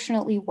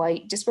 disproportionately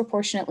white,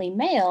 disproportionately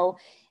male.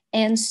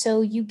 And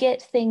so you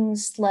get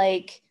things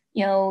like,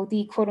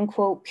 the quote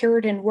unquote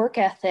Puritan work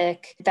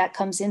ethic that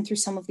comes in through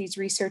some of these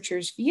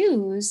researchers'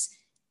 views.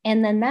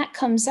 And then that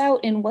comes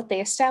out in what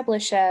they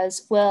establish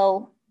as,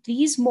 well,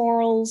 these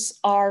morals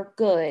are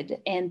good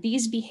and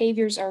these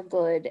behaviors are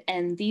good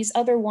and these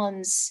other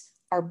ones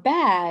are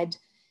bad.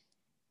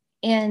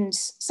 And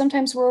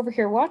sometimes we're over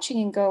here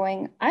watching and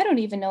going, I don't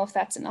even know if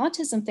that's an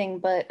autism thing,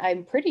 but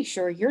I'm pretty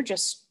sure you're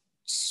just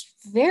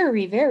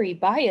very, very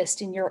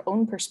biased in your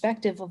own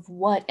perspective of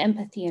what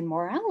empathy and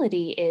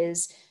morality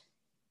is.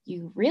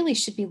 You really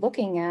should be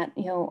looking at,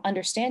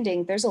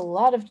 understanding there's a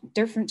lot of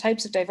different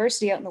types of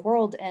diversity out in the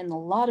world and a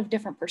lot of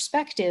different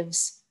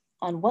perspectives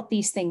on what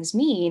these things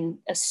mean,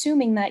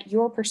 assuming that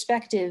your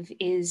perspective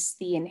is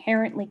the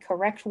inherently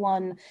correct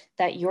one,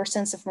 that your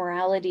sense of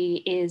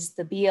morality is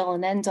the be all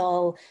and end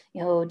all,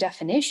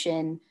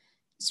 definition,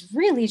 is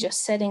really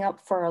just setting up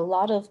for a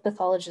lot of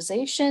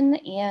pathologization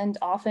and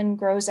often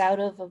grows out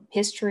of a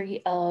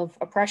history of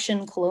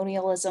oppression,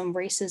 colonialism,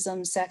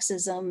 racism,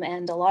 sexism,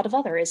 and a lot of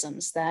other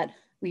isms that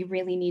we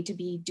really need to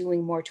be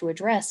doing more to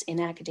address in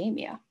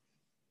academia.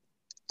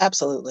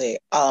 Absolutely.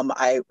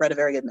 I read a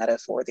very good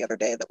metaphor the other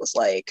day that was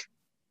like,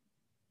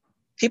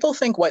 people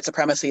think white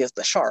supremacy is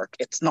the shark.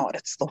 It's not,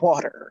 it's the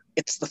water.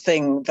 It's the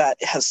thing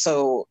that has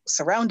so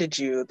surrounded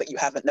you that you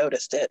haven't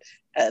noticed it.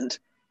 And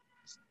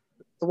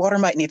the water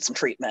might need some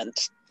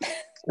treatment,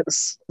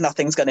 because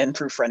nothing's going to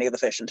improve for any of the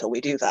fish until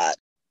we do that.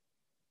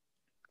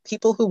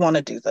 People who want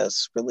to do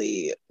this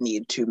really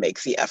need to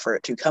make the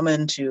effort to come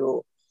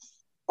into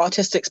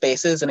autistic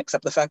spaces and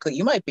accept the fact that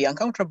you might be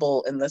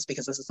uncomfortable in this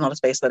because this is not a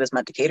space that is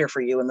meant to cater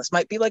for you, and this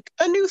might be like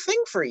a new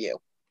thing for you,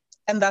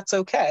 and that's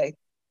okay.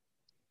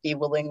 Be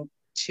willing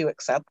to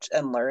accept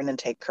and learn and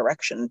take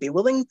correction. Be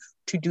willing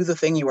to do the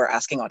thing you are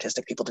asking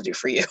autistic people to do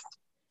for you.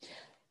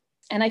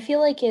 And I feel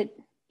like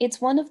it's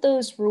one of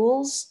those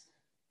rules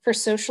for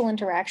social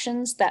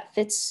interactions that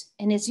fits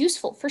and is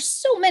useful for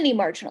so many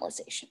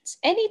marginalizations.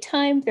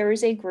 Anytime there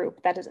is a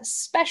group that is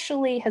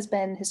especially has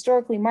been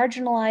historically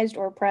marginalized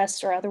or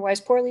oppressed or otherwise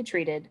poorly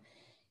treated,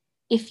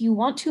 if you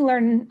want to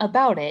learn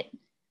about it,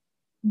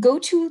 go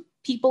to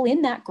people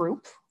in that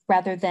group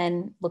rather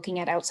than looking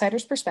at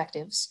outsiders'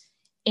 perspectives,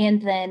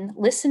 and then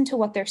listen to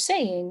what they're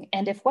saying.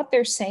 And if what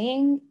they're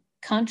saying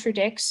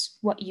contradicts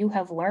what you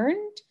have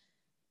learned,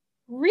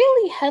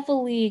 really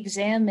heavily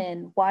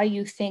examine why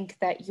you think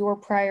that your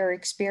prior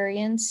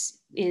experience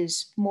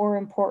is more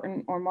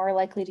important or more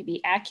likely to be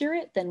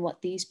accurate than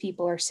what these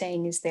people are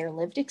saying is their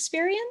lived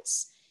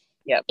experience.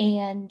 Yep.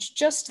 And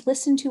just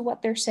listen to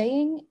what they're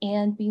saying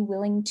and be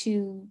willing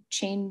to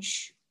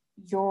change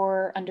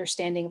your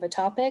understanding of a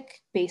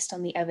topic based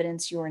on the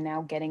evidence you are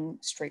now getting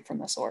straight from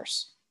the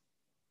source.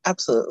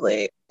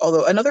 Absolutely.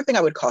 Although another thing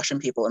I would caution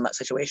people in that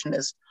situation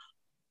is,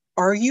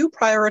 are you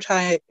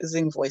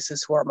prioritizing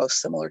voices who are most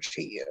similar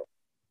to you?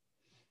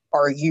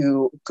 Are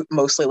you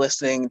mostly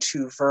listening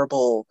to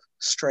verbal,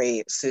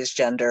 straight,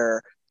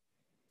 cisgender,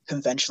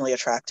 conventionally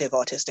attractive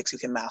autistics who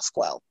can mask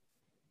well?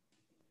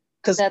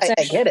 Because I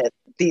get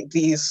it.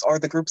 These are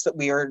the groups that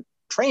we are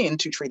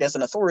trained to treat as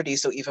an authority.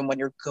 So even when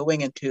you're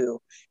going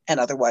into an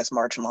otherwise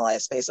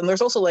marginalized space, and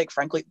there's also, like,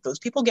 frankly, those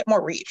people get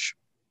more reach.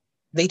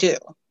 They do.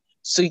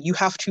 So you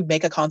have to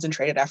make a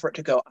concentrated effort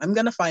to go, I'm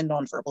going to find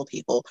nonverbal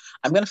people.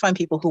 I'm going to find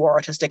people who are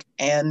autistic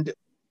and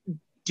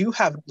do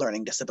have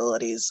learning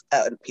disabilities,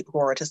 people who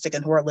are autistic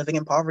and who are living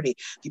in poverty,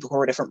 people who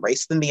are a different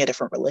race than me, a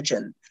different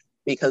religion.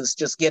 Because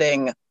just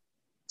getting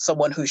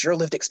someone who's your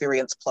lived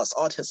experience plus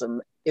autism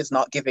is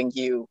not giving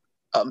you,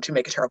 to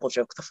make a terrible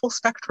joke, the full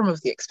spectrum of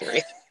the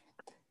experience.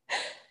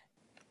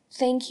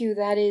 Thank you.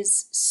 That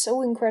is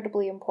so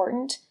incredibly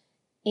important,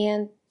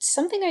 and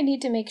something I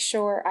need to make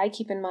sure I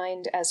keep in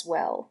mind as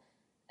well.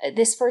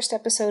 This first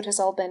episode has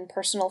all been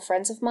personal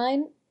friends of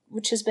mine,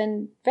 which has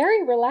been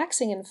very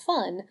relaxing and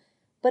fun,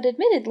 but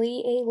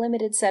admittedly a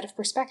limited set of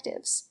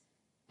perspectives.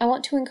 I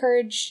want to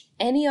encourage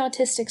any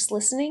autistics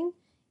listening,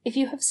 if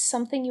you have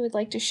something you would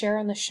like to share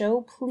on the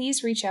show,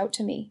 please reach out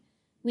to me.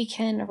 We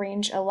can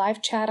arrange a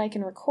live chat I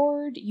can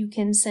record, you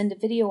can send a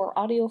video or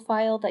audio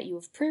file that you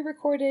have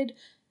pre-recorded,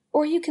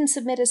 or you can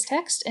submit as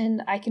text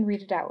and I can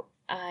read it out.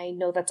 I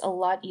know that's a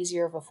lot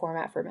easier of a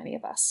format for many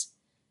of us.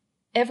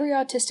 Every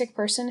autistic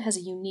person has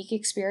a unique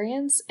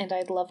experience, and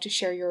I'd love to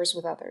share yours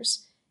with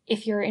others.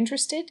 If you're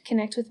interested,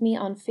 connect with me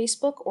on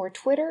Facebook or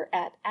Twitter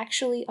at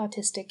Actually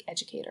Autistic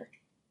Educator.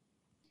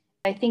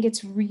 I think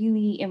it's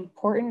really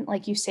important,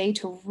 like you say,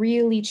 to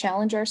really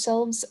challenge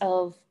ourselves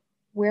of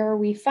where are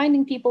we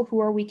finding people, who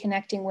are we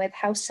connecting with,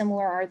 how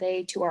similar are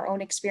they to our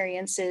own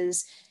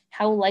experiences,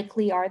 how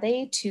likely are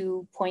they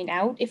to point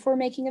out if we're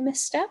making a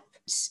misstep,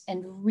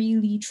 and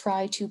really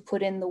try to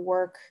put in the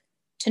work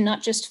to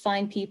not just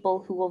find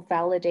people who will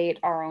validate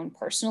our own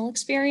personal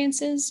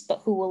experiences,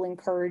 but who will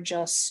encourage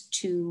us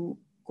to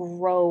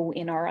grow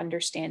in our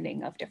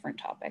understanding of different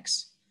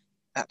topics.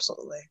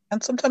 Absolutely.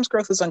 And sometimes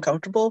growth is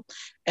uncomfortable,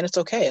 and it's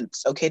okay. And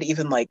it's okay to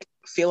even like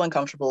feel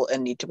uncomfortable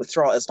and need to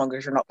withdraw, as long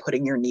as you're not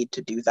putting your need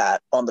to do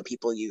that on the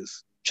people you've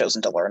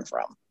chosen to learn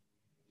from.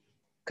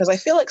 Because I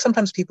feel like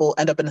sometimes people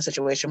end up in a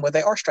situation where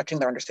they are stretching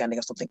their understanding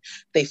of something.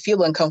 They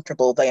feel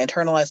uncomfortable. They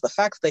internalize the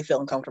fact that they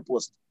feel uncomfortable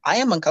as, I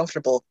am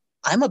uncomfortable.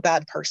 I'm a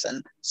bad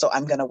person, so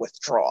I'm going to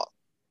withdraw.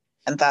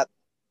 And that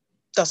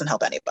doesn't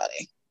help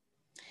anybody.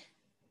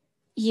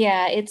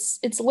 Yeah,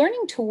 it's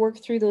learning to work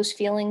through those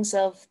feelings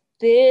of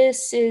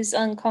this is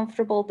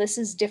uncomfortable, this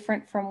is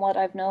different from what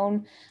I've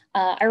known.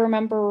 I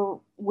remember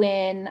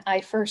when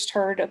I first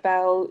heard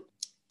about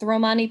the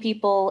Romani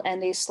people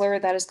and a slur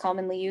that is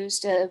commonly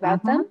used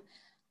about them.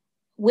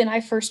 When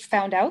I first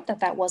found out that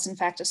that was in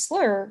fact a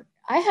slur,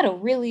 I had a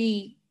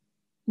really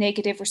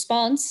negative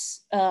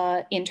response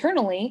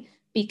internally,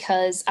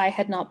 because I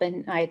had not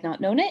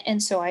known it,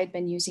 and so I had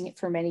been using it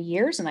for many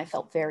years, and I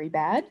felt very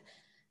bad.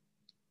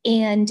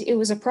 And it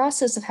was a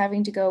process of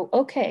having to go,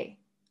 okay,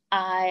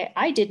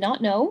 I did not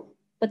know,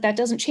 but that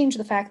doesn't change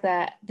the fact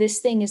that this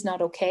thing is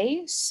not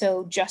okay.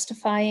 So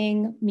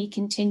justifying me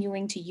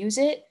continuing to use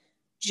it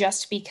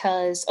just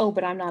because, oh,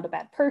 but I'm not a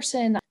bad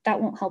person, that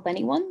won't help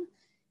anyone.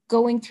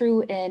 Going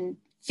through and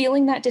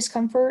feeling that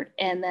discomfort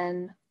and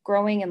then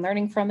growing and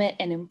learning from it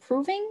and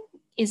improving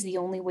is the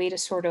only way to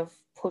sort of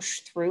push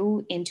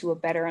through into a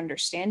better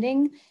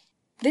understanding.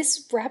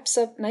 This wraps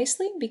up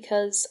nicely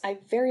because I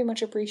very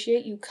much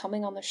appreciate you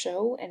coming on the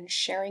show and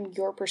sharing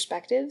your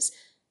perspectives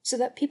so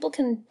that people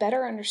can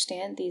better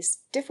understand these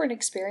different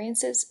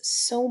experiences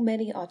so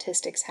many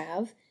autistics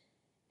have,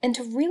 and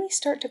to really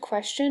start to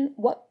question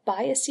what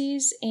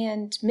biases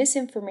and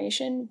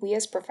misinformation we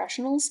as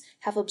professionals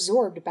have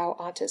absorbed about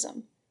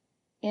autism.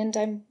 And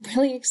I'm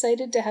really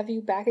excited to have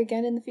you back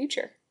again in the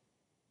future.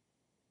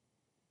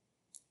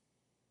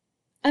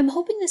 I'm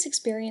hoping this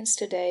experience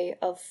today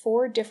of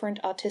 4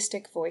 different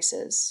autistic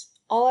voices,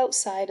 all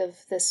outside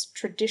of this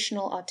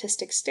traditional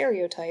autistic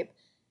stereotype,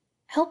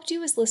 helped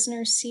you as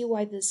listeners see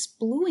why this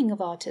bluing of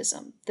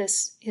autism,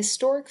 this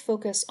historic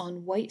focus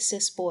on white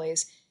cis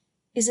boys,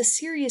 is a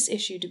serious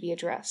issue to be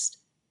addressed.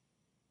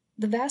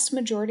 The vast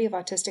majority of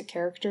autistic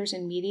characters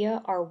in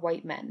media are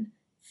white men,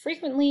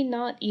 frequently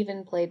not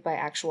even played by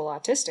actual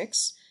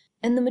autistics,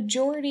 and the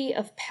majority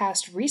of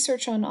past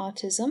research on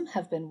autism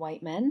have been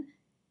white men,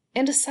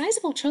 and a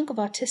sizable chunk of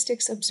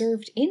autistics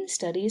observed in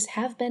studies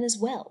have been as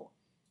well.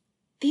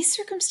 These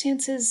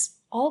circumstances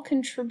all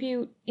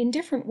contribute in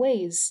different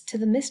ways to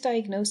the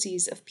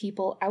misdiagnoses of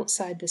people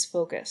outside this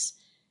focus,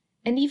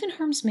 and even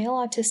harms male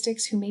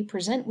autistics who may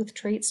present with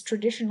traits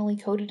traditionally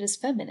coded as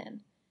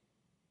feminine.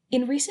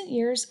 In recent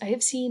years, I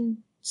have seen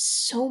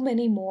so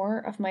many more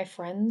of my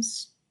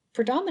friends,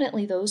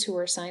 predominantly those who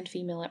were assigned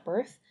female at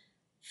birth,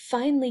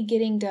 finally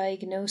getting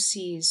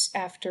diagnoses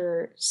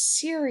after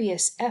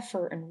serious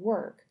effort and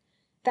work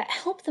that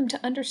help them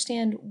to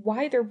understand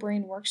why their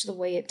brain works the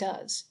way it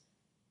does,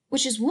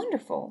 which is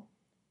wonderful.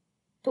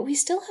 But we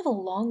still have a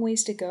long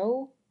ways to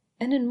go,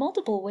 and in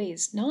multiple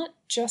ways, not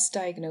just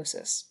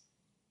diagnosis.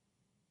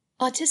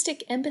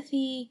 Autistic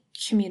empathy,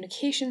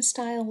 communication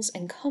styles,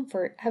 and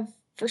comfort have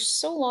for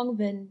so long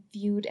been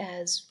viewed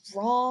as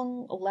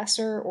wrong,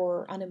 lesser,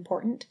 or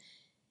unimportant,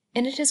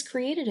 and it has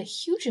created a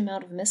huge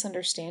amount of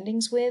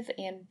misunderstandings with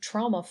and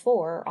trauma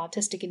for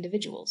autistic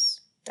individuals,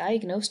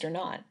 diagnosed or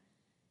not.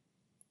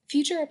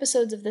 Future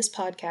episodes of this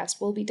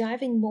podcast will be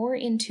diving more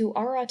into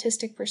our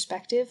autistic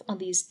perspective on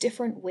these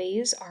different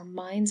ways our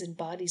minds and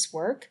bodies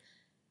work,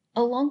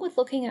 along with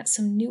looking at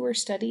some newer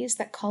studies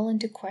that call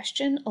into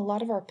question a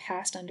lot of our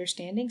past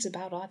understandings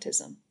about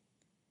autism.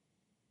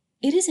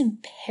 It is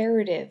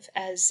imperative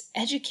as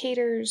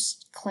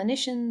educators,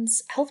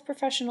 clinicians, health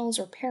professionals,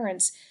 or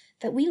parents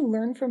that we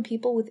learn from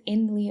people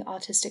within the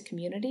autistic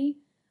community,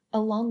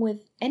 along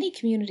with any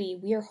community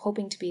we are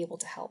hoping to be able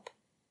to help.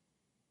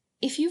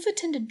 If you've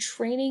attended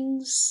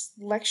trainings,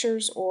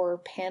 lectures, or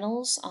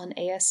panels on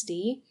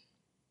ASD,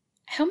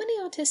 how many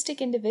autistic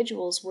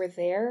individuals were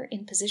there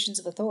in positions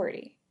of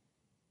authority?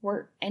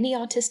 Were any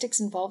autistics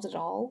involved at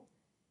all?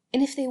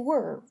 And if they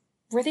were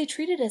they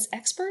treated as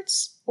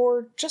experts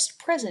or just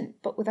present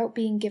but without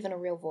being given a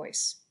real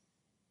voice?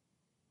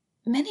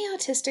 Many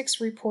autistics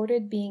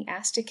reported being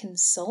asked to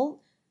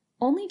consult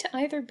only to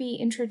either be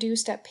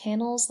introduced at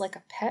panels like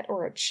a pet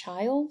or a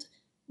child,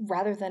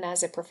 rather than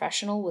as a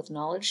professional with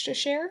knowledge to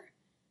share,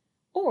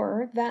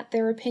 or that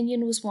their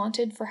opinion was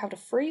wanted for how to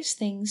phrase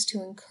things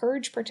to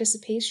encourage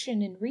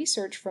participation in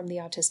research from the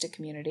autistic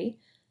community,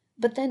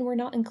 but then were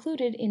not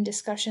included in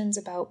discussions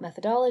about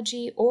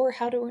methodology or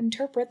how to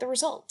interpret the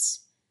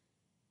results.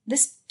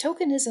 This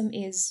tokenism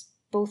is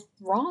both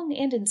wrong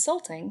and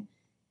insulting,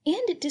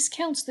 and it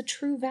discounts the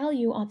true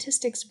value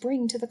autistics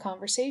bring to the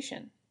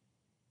conversation.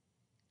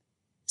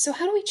 So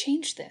how do we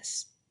change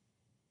this?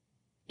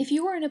 If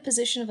you are in a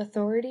position of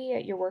authority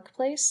at your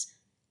workplace,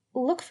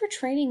 look for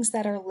trainings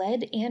that are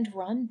led and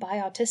run by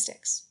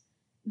autistics.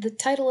 The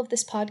title of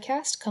this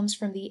podcast comes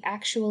from the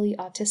Actually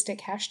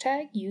Autistic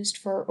hashtag used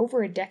for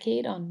over a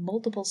decade on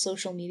multiple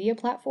social media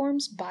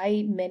platforms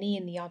by many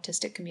in the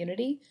autistic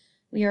community.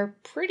 We are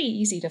pretty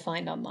easy to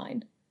find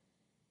online.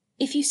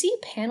 If you see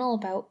a panel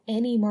about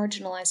any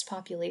marginalized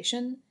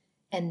population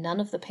and none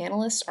of the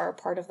panelists are a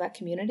part of that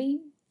community,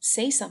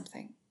 say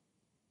something.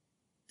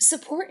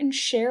 Support and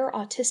share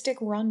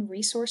autistic-run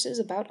resources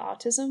about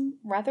autism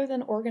rather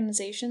than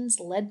organizations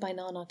led by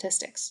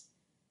non-autistics.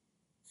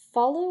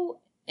 Follow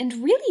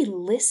and really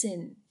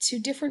listen to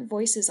different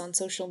voices on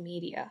social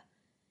media.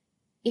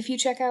 If you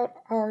check out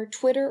our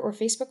Twitter or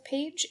Facebook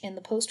page and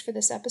the post for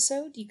this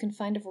episode, you can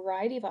find a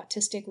variety of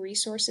autistic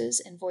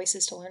resources and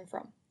voices to learn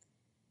from.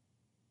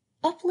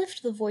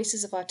 Uplift the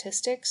voices of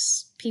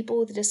autistics, people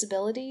with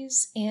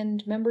disabilities,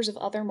 and members of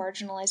other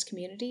marginalized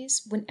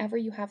communities whenever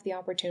you have the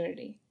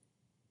opportunity.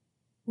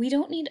 We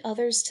don't need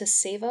others to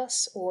save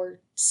us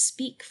or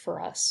speak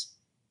for us.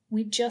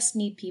 We just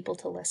need people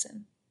to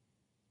listen.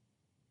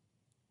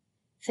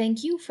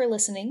 Thank you for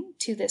listening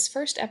to this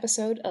first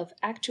episode of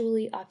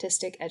Actually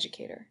Autistic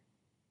Educator.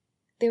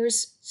 There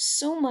is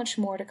so much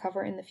more to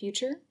cover in the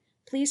future.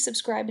 Please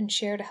subscribe and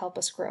share to help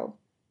us grow.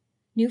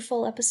 New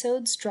full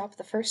episodes drop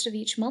the first of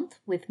each month,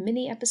 with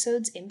mini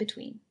episodes in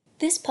between.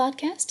 This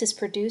podcast is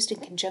produced in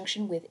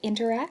conjunction with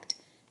Interact,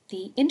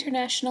 the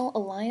International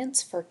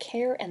Alliance for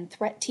Care and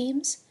Threat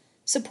Teams,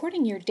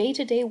 supporting your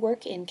day-to-day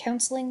work in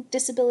counseling,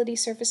 disability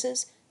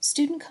services,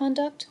 student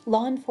conduct,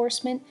 law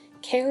enforcement,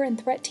 care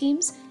and threat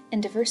teams,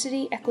 and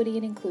diversity, equity,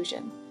 and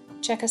inclusion.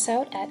 Check us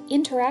out at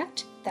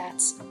Interact,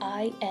 that's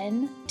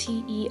INTERACTT.org.